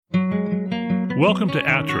Welcome to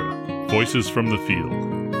ATTRA, Voices from the Field.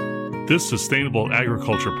 This Sustainable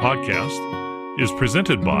Agriculture podcast is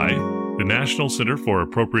presented by the National Center for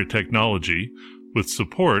Appropriate Technology with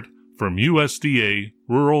support from USDA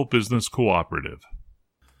Rural Business Cooperative.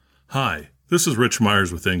 Hi, this is Rich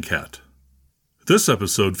Myers with NCAT. This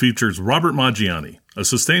episode features Robert Maggiani, a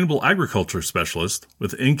sustainable agriculture specialist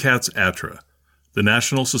with NCAT's ATTRA, the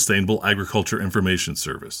National Sustainable Agriculture Information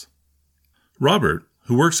Service. Robert,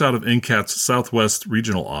 who works out of NCAT's Southwest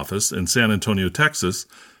Regional Office in San Antonio, Texas,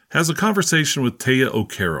 has a conversation with Taya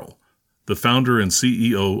O'Carroll, the founder and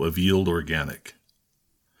CEO of Yield Organic.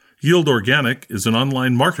 Yield Organic is an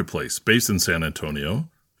online marketplace based in San Antonio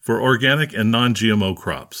for organic and non-GMO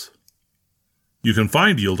crops. You can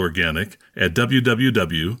find Yield Organic at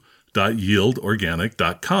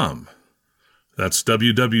www.yieldorganic.com. That's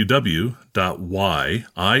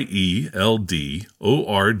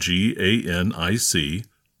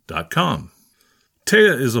www.yieldorganic.com.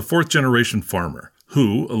 Taya is a fourth-generation farmer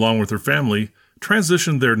who, along with her family,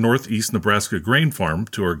 transitioned their northeast Nebraska grain farm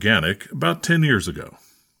to organic about 10 years ago.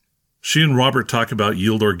 She and Robert talk about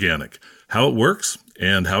Yield Organic, how it works,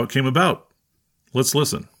 and how it came about. Let's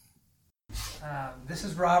listen. This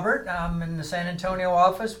is Robert. I'm in the San Antonio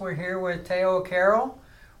office. We're here with Taya O'Carroll.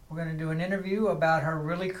 We're going to do an interview about her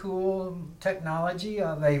really cool technology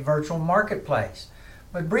of a virtual marketplace.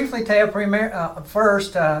 But briefly, Taya,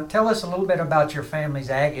 first, tell us a little bit about your family's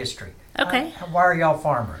ag history. Okay. Why are y'all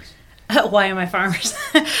farmers? Why am I farmers?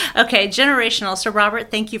 Okay, generational. So,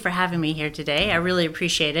 Robert, thank you for having me here today. I really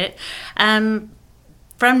appreciate it. From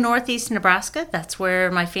northeast Nebraska, that's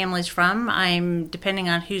where my family's from. I'm, depending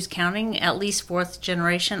on who's counting, at least fourth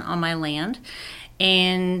generation on my land.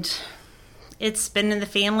 And it's been in the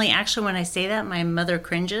family. Actually, when I say that, my mother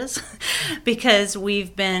cringes because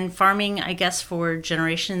we've been farming, I guess, for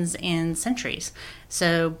generations and centuries.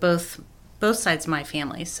 So both sides of my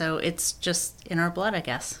family. So it's just in our blood, I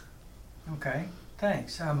guess. Okay,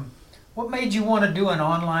 thanks. What made you want to do an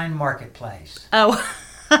online marketplace? Oh,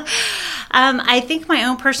 I think my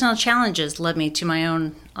own personal challenges led me to my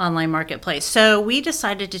own online marketplace. So we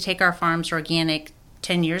decided to take our farms organic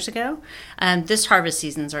 10 years ago. This harvest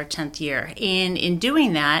season's our 10th year. And in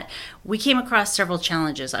doing that, we came across several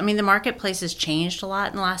challenges. I mean, the marketplace has changed a lot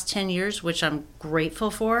in the last 10 years, which I'm grateful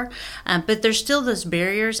for. But there's still those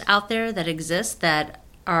barriers out there that exist that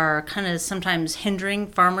are kind of sometimes hindering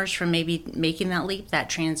farmers from maybe making that leap, that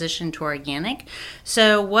transition to organic.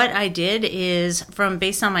 So what I did is,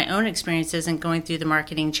 based on my own experiences and going through the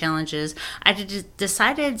marketing challenges, I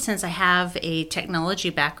decided, since I have a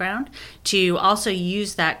technology background, to also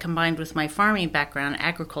use that combined with my farming background,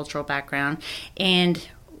 agricultural background, and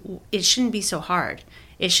it shouldn't be so hard.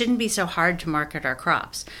 It shouldn't be so hard to market our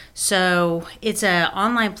crops. So it's an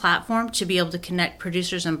online platform to be able to connect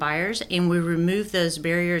producers and buyers, and we remove those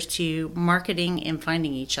barriers to marketing and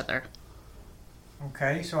finding each other.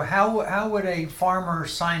 Okay, so how would a farmer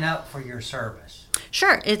sign up for your service?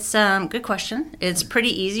 Sure, it's a good question. It's pretty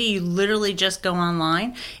easy. You literally just go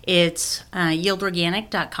online. It's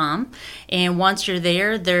yieldorganic.com, and once you're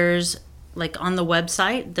there, there's, like on the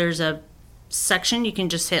website, there's a section you can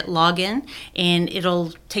just hit login and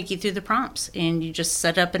it'll take you through the prompts, and you just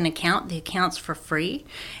set up an account. The account's for free,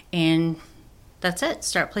 and that's it.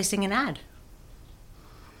 Start placing an ad.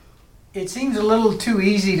 It seems a little too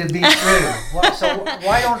easy to be true. So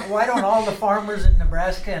why don't all the farmers in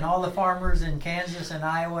Nebraska and all the farmers in Kansas and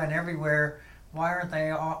Iowa and everywhere, why aren't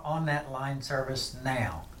they on that line service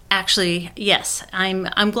now? Actually, yes.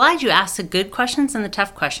 I'm glad you asked the good questions and the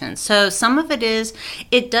tough questions. So some of it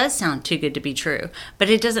does sound too good to be true, but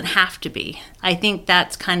it doesn't have to be. I think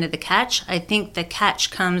that's kind of the catch. I think the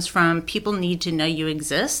catch comes from people need to know you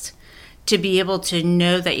exist to be able to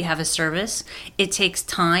know that you have a service. It takes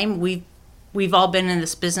time. We've all been in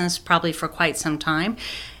this business probably for quite some time.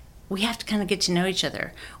 We have to kind of get to know each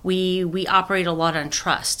other. We operate a lot on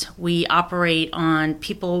trust. We operate on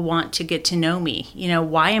people want to get to know me. You know,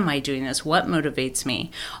 why am I doing this? What motivates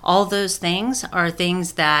me? All those things are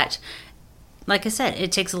things that, like I said,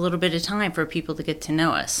 it takes a little bit of time for people to get to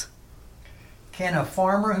know us. Can a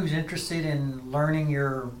farmer who's interested in learning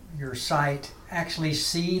your site actually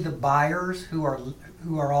see the buyers who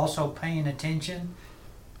are also paying attention?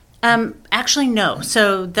 Actually, no.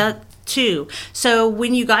 So that too. So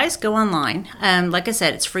when you guys go online, like I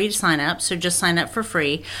said, it's free to sign up. So just sign up for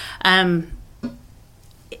free.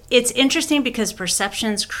 It's interesting because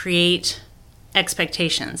perceptions create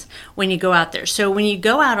expectations when you go out there. So when you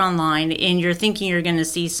go out online and you're thinking you're going to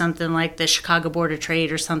see something like the Chicago Board of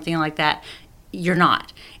Trade or something like that, you're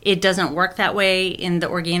not. It doesn't work that way in the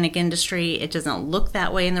organic industry. It doesn't look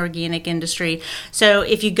that way in the organic industry. So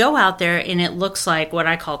if you go out there and it looks like what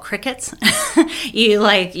I call crickets, you're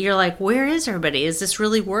like, where is everybody? Is this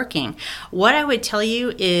really working? What I would tell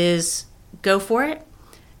you is go for it.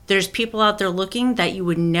 There's people out there looking that you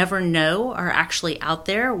would never know are actually out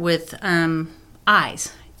there with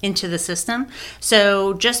eyes into the system.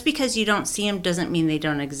 So just because you don't see them doesn't mean they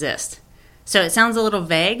don't exist. So it sounds a little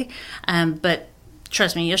vague, but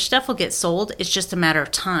trust me, your stuff will get sold. It's just a matter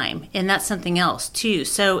of time. And that's something else too.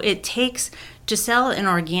 So it takes, to sell an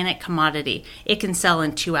organic commodity, it can sell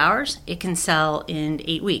in 2 hours. It can sell in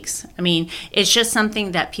 8 weeks. I mean, it's just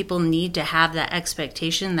something that people need to have that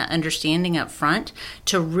expectation, that understanding up front,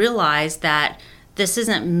 to realize that this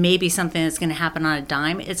isn't maybe something that's going to happen on a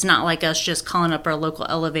dime. It's not like us just calling up our local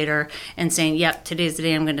elevator and saying, yep, today's the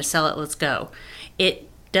day I'm going to sell it. Let's go. It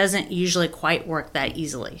doesn't usually quite work that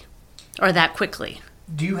easily or that quickly.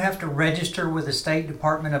 Do you have to register with the State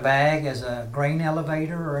Department of Ag as a grain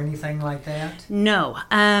elevator or anything like that? No,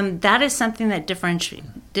 that is something that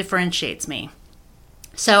differentiates me.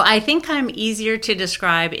 So I think I'm easier to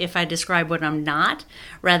describe if I describe what I'm not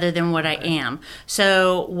rather than what I am.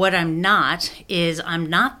 So what I'm not is I'm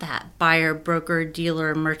not that buyer, broker,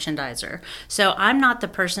 dealer, merchandiser. So I'm not the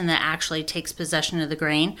person that actually takes possession of the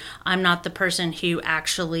grain. I'm not the person who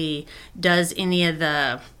actually does any of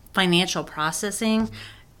the financial processing.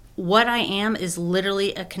 What I am is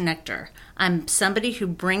literally a connector. I'm somebody who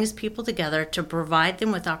brings people together to provide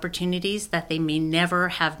them with opportunities that they may never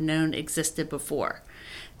have known existed before.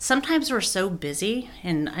 Sometimes we're so busy,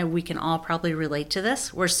 and we can all probably relate to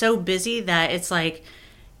this. We're so busy that it's like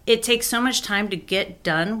it takes so much time to get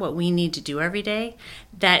done what we need to do every day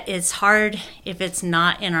that it's hard, if it's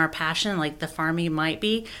not in our passion, like the farming might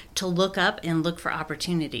be, to look up and look for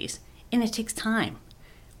opportunities. And it takes time.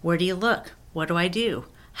 Where do you look? What do I do?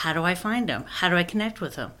 How do I find them? How do I connect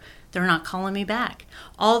with them? They're not calling me back.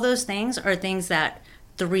 All those things are things that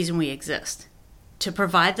the reason we exist, to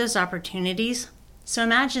provide those opportunities. So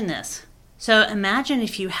imagine this. So imagine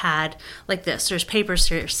if you had, like this, there's papers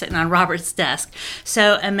here sitting on Robert's desk.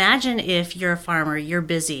 So imagine if you're a farmer, you're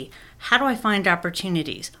busy. How do I find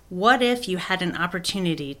opportunities? What if you had an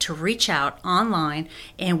opportunity to reach out online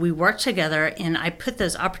and we work together and I put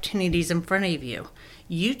those opportunities in front of you?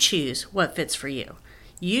 You choose what fits for you.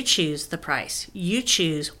 You choose the price. You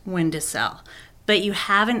choose when to sell. But you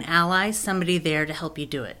have an ally, somebody there to help you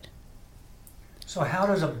do it. So how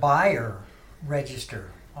does a buyer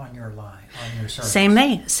register on your line, on your service?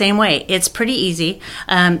 Same way. It's pretty easy.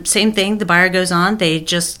 Same thing. The buyer goes on. They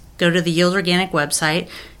just go to the Yield Organic website,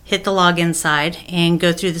 hit the login side, and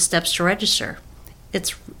go through the steps to register.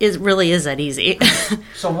 It really is that easy.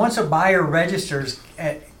 So once a buyer registers,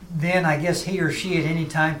 then I guess he or she at any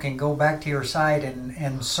time can go back to your site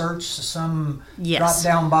and search some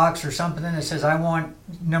drop-down box or something that says, I want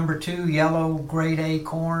number 2 yellow grade A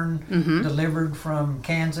corn delivered from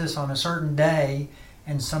Kansas on a certain day,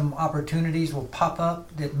 and some opportunities will pop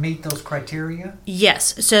up that meet those criteria?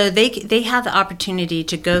 Yes. So they have the opportunity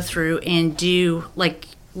to go through and do, like,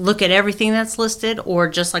 look at everything that's listed, or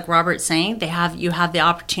just like Robert's saying, you have the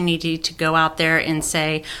opportunity to go out there and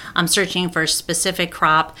say, I'm searching for a specific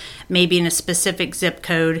crop, maybe in a specific zip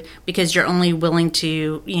code, because you're only willing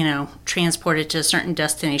to, transport it to a certain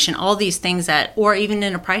destination. All these things or even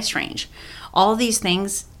in a price range, all these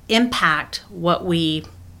things impact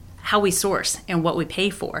how we source and what we pay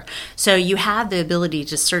for. So you have the ability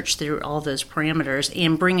to search through all those parameters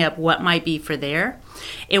and bring up what might be for there.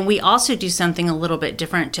 And we also do something a little bit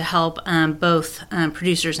different to help both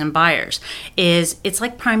producers and buyers. It's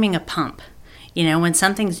like priming a pump. When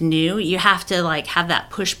something's new, you have to have that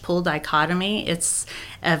push-pull dichotomy. It's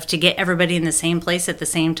to get everybody in the same place at the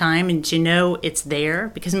same time and to know it's there,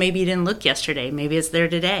 because maybe you didn't look yesterday, maybe it's there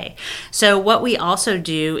today. So what we also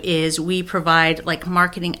do is we provide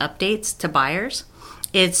marketing updates to buyers.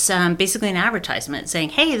 It's basically an advertisement saying,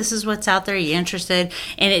 hey, this is what's out there, are you interested?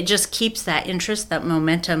 And it just keeps that interest, that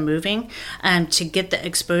momentum moving to get the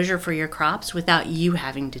exposure for your crops without you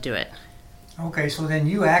having to do it. Okay, so then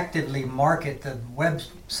you actively market the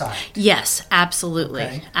website. Yes, absolutely.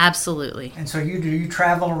 Okay. Absolutely. And so you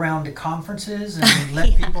travel around to conferences and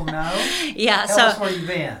let people know? Yeah. Tell us where you've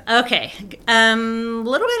been. Okay. A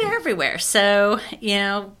little bit everywhere. So,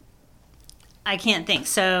 I can't think.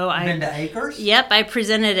 So You've been to Acres? Yep, I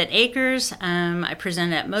presented at Acres. I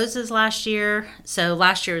presented at Moses last year. So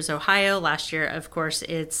last year was Ohio. Last year, of course,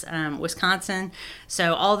 it's Wisconsin.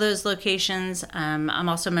 So all those locations. I'm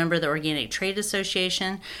also a member of the Organic Trade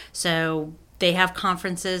Association. So they have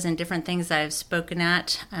conferences and different things that I've spoken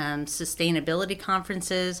at, sustainability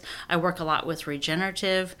conferences. I work a lot with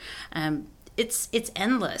regenerative. It's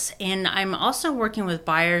endless. And I'm also working with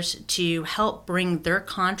buyers to help bring their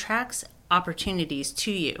contracts opportunities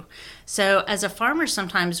to you. So as a farmer,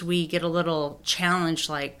 sometimes we get a little challenged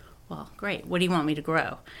like, well, great, what do you want me to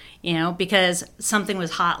grow? Because something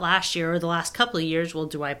was hot last year or the last couple of years. Well,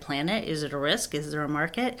 do I plant it? Is it a risk? Is there a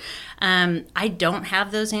market? I don't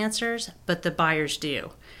have those answers, but the buyers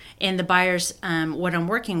do. And the buyers, what I'm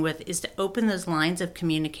working with is to open those lines of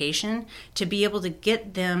communication to be able to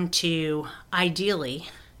get them to, ideally,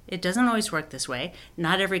 it doesn't always work this way.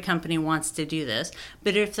 Not every company wants to do this.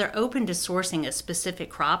 But if they're open to sourcing a specific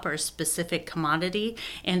crop or a specific commodity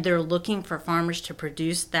and they're looking for farmers to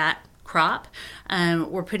produce that crop,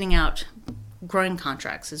 we're putting out growing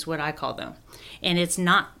contracts is what I call them. And it's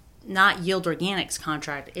not Yield Organics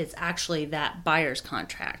contract, it's actually that buyer's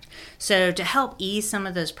contract. So to help ease some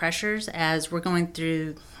of those pressures as we're going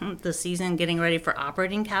through the season, getting ready for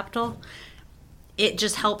operating capital, it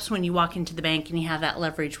just helps when you walk into the bank and you have that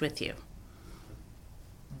leverage with you.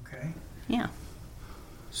 Okay. Yeah.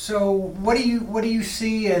 So what do you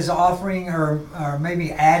see as offering or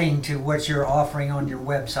maybe adding to what you're offering on your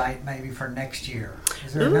website maybe for next year?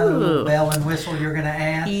 Is there another little bell and whistle you're going to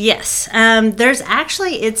add? Yes. There's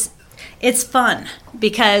actually, it's fun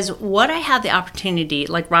because what I have the opportunity,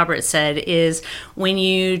 like Robert said, is when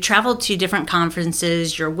you travel to different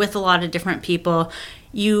conferences, you're with a lot of different people,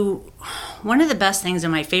 one of the best things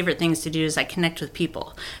and my favorite things to do is I connect with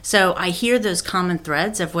people. So I hear those common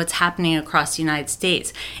threads of what's happening across the United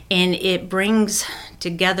States, and it brings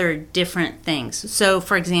together different things. So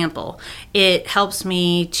for example, it helps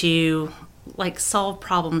me to solve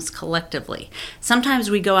problems collectively.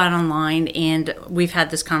 Sometimes we go out online, and we've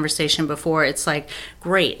had this conversation before. It's like,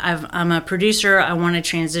 great, I'm a producer. I want to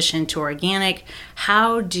transition to organic.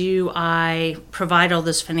 How do I provide all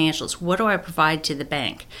those financials? What do I provide to the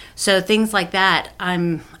bank? So things like that,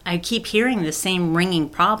 I keep hearing the same ringing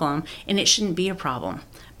problem, and it shouldn't be a problem.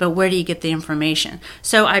 But where do you get the information?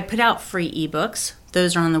 So I put out free ebooks.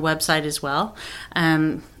 Those are on the website as well.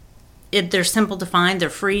 They're simple to find.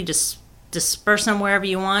 They're free to disperse them wherever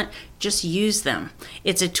you want. Just use them.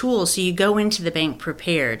 It's a tool, so you go into the bank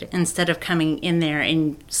prepared instead of coming in there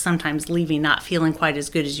and sometimes leaving not feeling quite as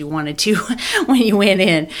good as you wanted to when you went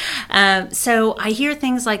in. So I hear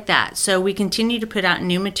things like that. So we continue to put out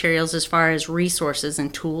new materials as far as resources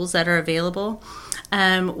and tools that are available.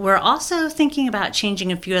 We're also thinking about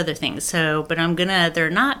changing a few other things. But they're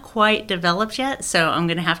not quite developed yet, so I'm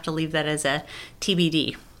gonna have to leave that as a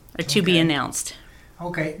TBD or to be announced.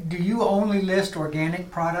 Okay. Do you only list organic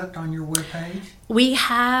product on your webpage? We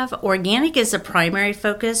have organic as a primary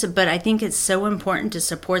focus, but I think it's so important to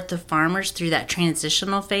support the farmers through that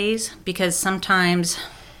transitional phase because sometimes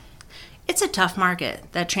it's a tough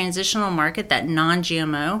market. That transitional market, that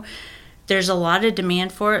non-GMO, there's a lot of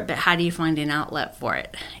demand for it, but how do you find an outlet for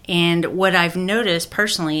it? And what I've noticed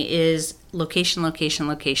personally is location, location,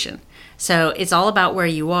 location. So it's all about where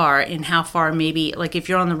you are and how far, maybe like if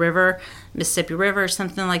you're on the river, Mississippi River or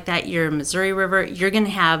something like that, you're in Missouri River, you're going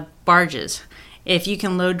to have barges. If you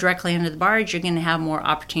can load directly into the barge, you're going to have more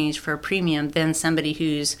opportunities for a premium than somebody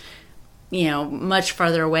who's much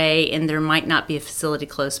farther away and there might not be a facility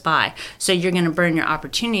close by. So you're going to burn your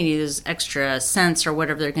opportunity, those extra cents or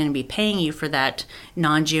whatever they're going to be paying you for that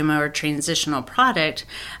non-GMO or transitional product,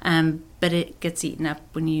 but it gets eaten up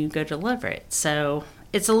when you go deliver it. So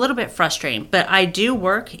it's a little bit frustrating, but I do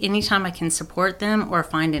work anytime I can support them or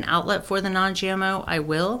find an outlet for the non-GMO, I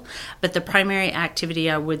will. But the primary activity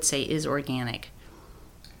I would say is organic.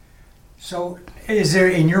 So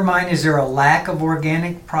in your mind, is there a lack of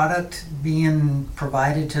organic product being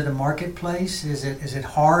provided to the marketplace? Is it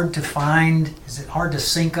hard to find, is it hard to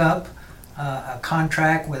sync up a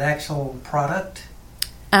contract with actual product?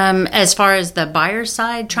 As far as the buyer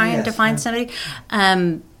side trying to find somebody,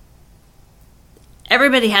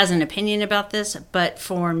 everybody has an opinion about this, but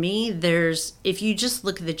for me, if you just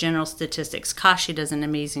look at the general statistics, Kashi does an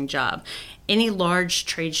amazing job. Any large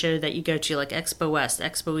trade show that you go to, like Expo West,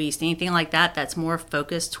 Expo East, anything like that, that's more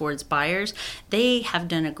focused towards buyers, they have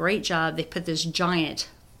done a great job. They put this giant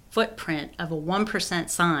footprint of a 1%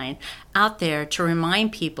 sign out there to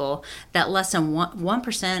remind people that less than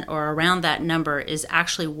 1% or around that number is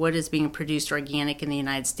actually what is being produced organic in the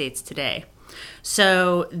United States today.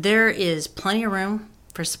 So there is plenty of room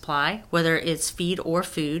for supply, whether it's feed or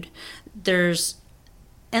food. There's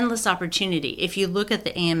endless opportunity. If you look at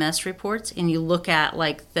the AMS reports and you look at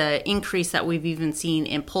the increase that we've even seen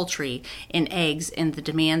in poultry, in eggs, and the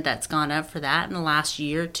demand that's gone up for that in the last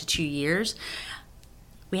year to 2 years,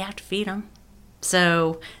 we have to feed them.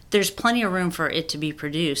 So there's plenty of room for it to be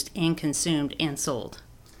produced and consumed and sold.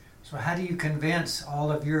 So how do you convince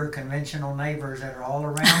all of your conventional neighbors that are all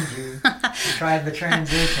around you to try the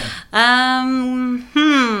transition? I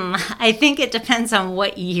think it depends on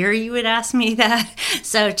what year you would ask me that.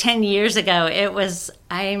 So 10 years ago,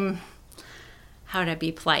 how would I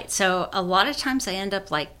be polite? So a lot of times I end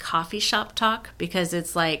up like coffee shop talk, because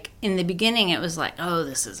it's like in the beginning it was like, oh,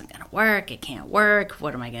 this isn't going to work. It can't work.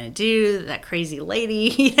 What am I going to do? That crazy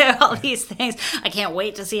lady, all these things. I can't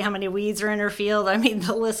wait to see how many weeds are in her field. I mean,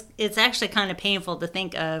 the list, it's actually kind of painful to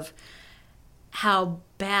think of how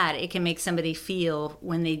bad it can make somebody feel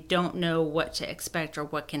when they don't know what to expect or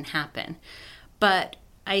what can happen. But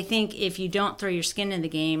I think if you don't throw your skin in the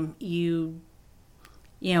game,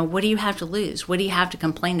 what do you have to lose? What do you have to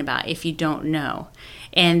complain about if you don't know?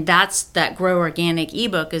 And that Grow Organic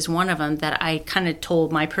ebook is one of them that I kind of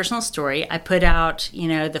told my personal story. I put out, the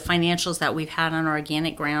financials that we've had on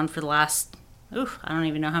organic ground for the last, I don't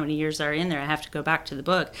even know how many years are in there. I have to go back to the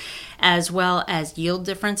book, as well as yield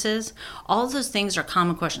differences. All of those things are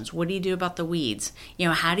common questions. What do you do about the weeds?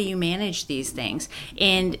 How do you manage these things?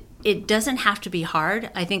 And it doesn't have to be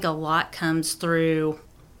hard. I think a lot comes through,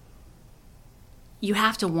 you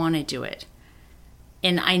have to want to do it.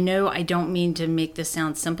 And I know I don't mean to make this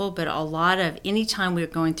sound simple, but a lot of anytime we're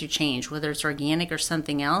going through change, whether it's organic or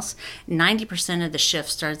something else, 90% of the shift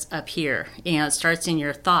starts up here. It starts in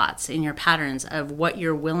your thoughts, in your patterns of what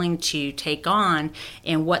you're willing to take on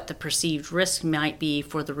and what the perceived risk might be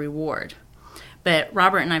for the reward. But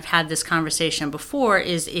Robert and I've had this conversation before,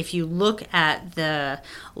 is if you look at the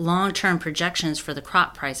long-term projections for the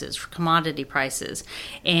crop prices, for commodity prices,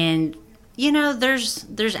 and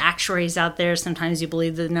there's actuaries out there. Sometimes you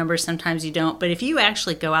believe the numbers, sometimes you don't. But if you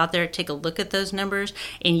actually go out there, take a look at those numbers,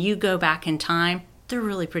 and you go back in time, they're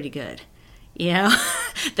really pretty good.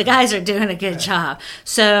 The guys are doing a good job.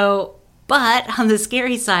 So, but on the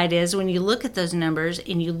scary side is when you look at those numbers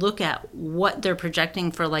and you look at what they're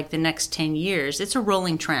projecting for like the next 10 years, it's a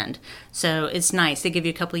rolling trend. So it's nice. They give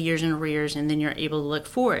you a couple of years in arrears, and then you're able to look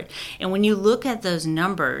forward. And when you look at those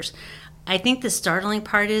numbers, I think the startling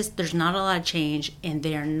part is there's not a lot of change, and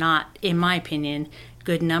they are not, in my opinion,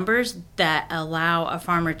 good numbers that allow a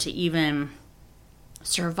farmer to even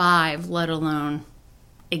survive, let alone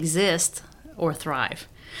exist or thrive.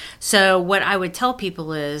 So what I would tell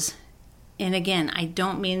people is, and again, I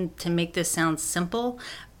don't mean to make this sound simple,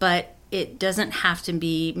 but it doesn't have to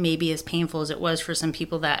be maybe as painful as it was for some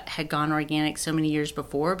people that had gone organic so many years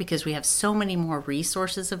before, because we have so many more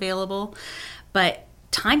resources available. But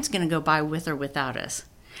time's going to go by with or without us.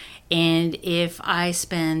 And if I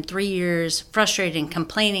spend 3 years frustrated and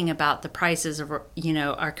complaining about the prices of,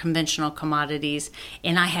 our conventional commodities,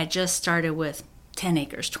 and I had just started with 10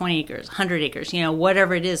 acres, 20 acres, 100 acres,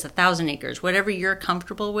 whatever it is, 1,000 acres, whatever you're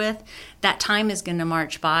comfortable with, that time is going to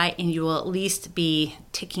march by, and you will at least be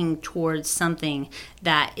ticking towards something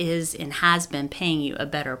that is and has been paying you a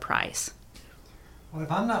better price. Well,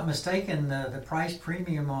 if I'm not mistaken, the price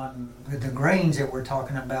premium on the grains that we're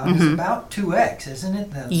talking about is about 2x, isn't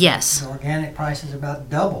it? Yes. The organic price is about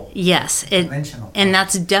double. Yes. Conventional. And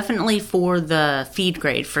that's definitely for the feed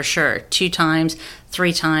grade, for sure. 2 times,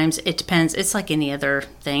 3 times. It depends. It's like any other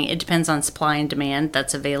thing. It depends on supply and demand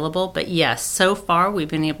that's available. But yes, so far we've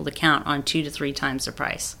been able to count on 2 to 3 times the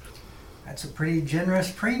price. That's a pretty generous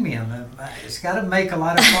premium. It's got to make a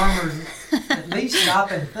lot of farmers at least stop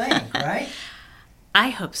and think, right?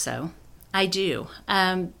 I hope so. I do.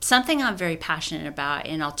 Something I'm very passionate about,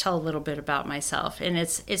 and I'll tell a little bit about myself, and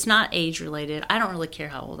it's not age related. I don't really care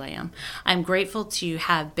how old I am. I'm grateful to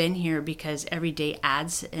have been here because every day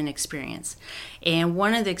adds an experience. And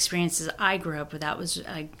one of the experiences I grew up with, that was,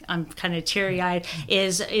 I'm kind of teary-eyed,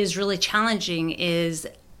 is really challenging, is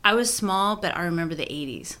I was small, but I remember the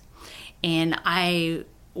 80s. And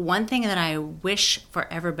one thing that I wish for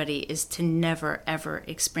everybody is to never, ever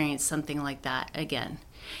experience something like that again.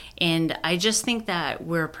 And I just think that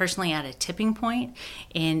we're personally at a tipping point.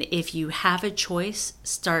 And if you have a choice,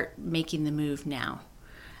 start making the move now.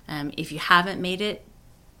 If you haven't made it,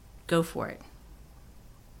 go for it.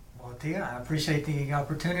 Well, Tia, I appreciate the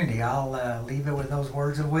opportunity. I'll leave it with those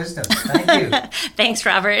words of wisdom. Thank you. Thanks,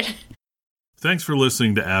 Robert. Thanks for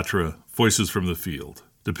listening to ATTRA, Voices from the Field.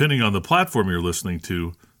 Depending on the platform you're listening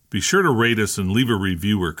to, be sure to rate us and leave a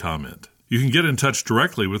review or comment. You can get in touch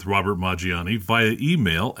directly with Robert Maggiani via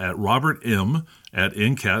email at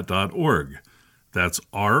robertm@ncat.org. That's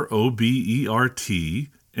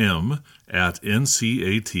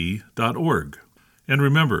robertm@ncat.org. And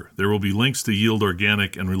remember, there will be links to Yield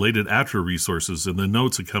Organic and related ATTRA resources in the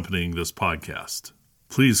notes accompanying this podcast.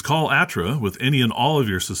 Please call ATRA with any and all of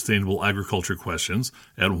your sustainable agriculture questions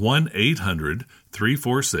at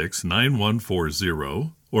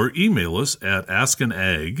 1-800-346-9140 or email us at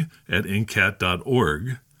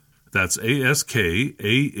askanag@ncat.org. That's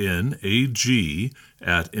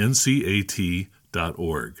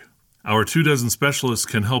ASKANAG@ncat.org. Our 24 specialists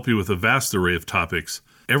can help you with a vast array of topics,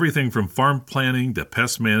 everything from farm planning to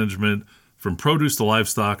pest management, from produce to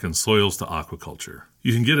livestock and soils to aquaculture.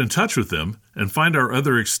 You can get in touch with them and find our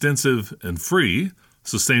other extensive and free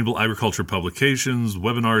sustainable agriculture publications,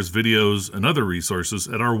 webinars, videos, and other resources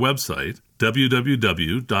at our website,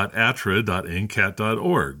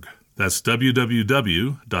 www.atra.ncat.org. That's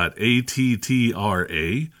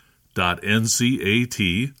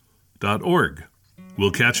www.attra.ncat.org.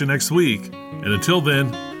 We'll catch you next week, and until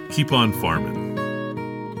then, keep on farming.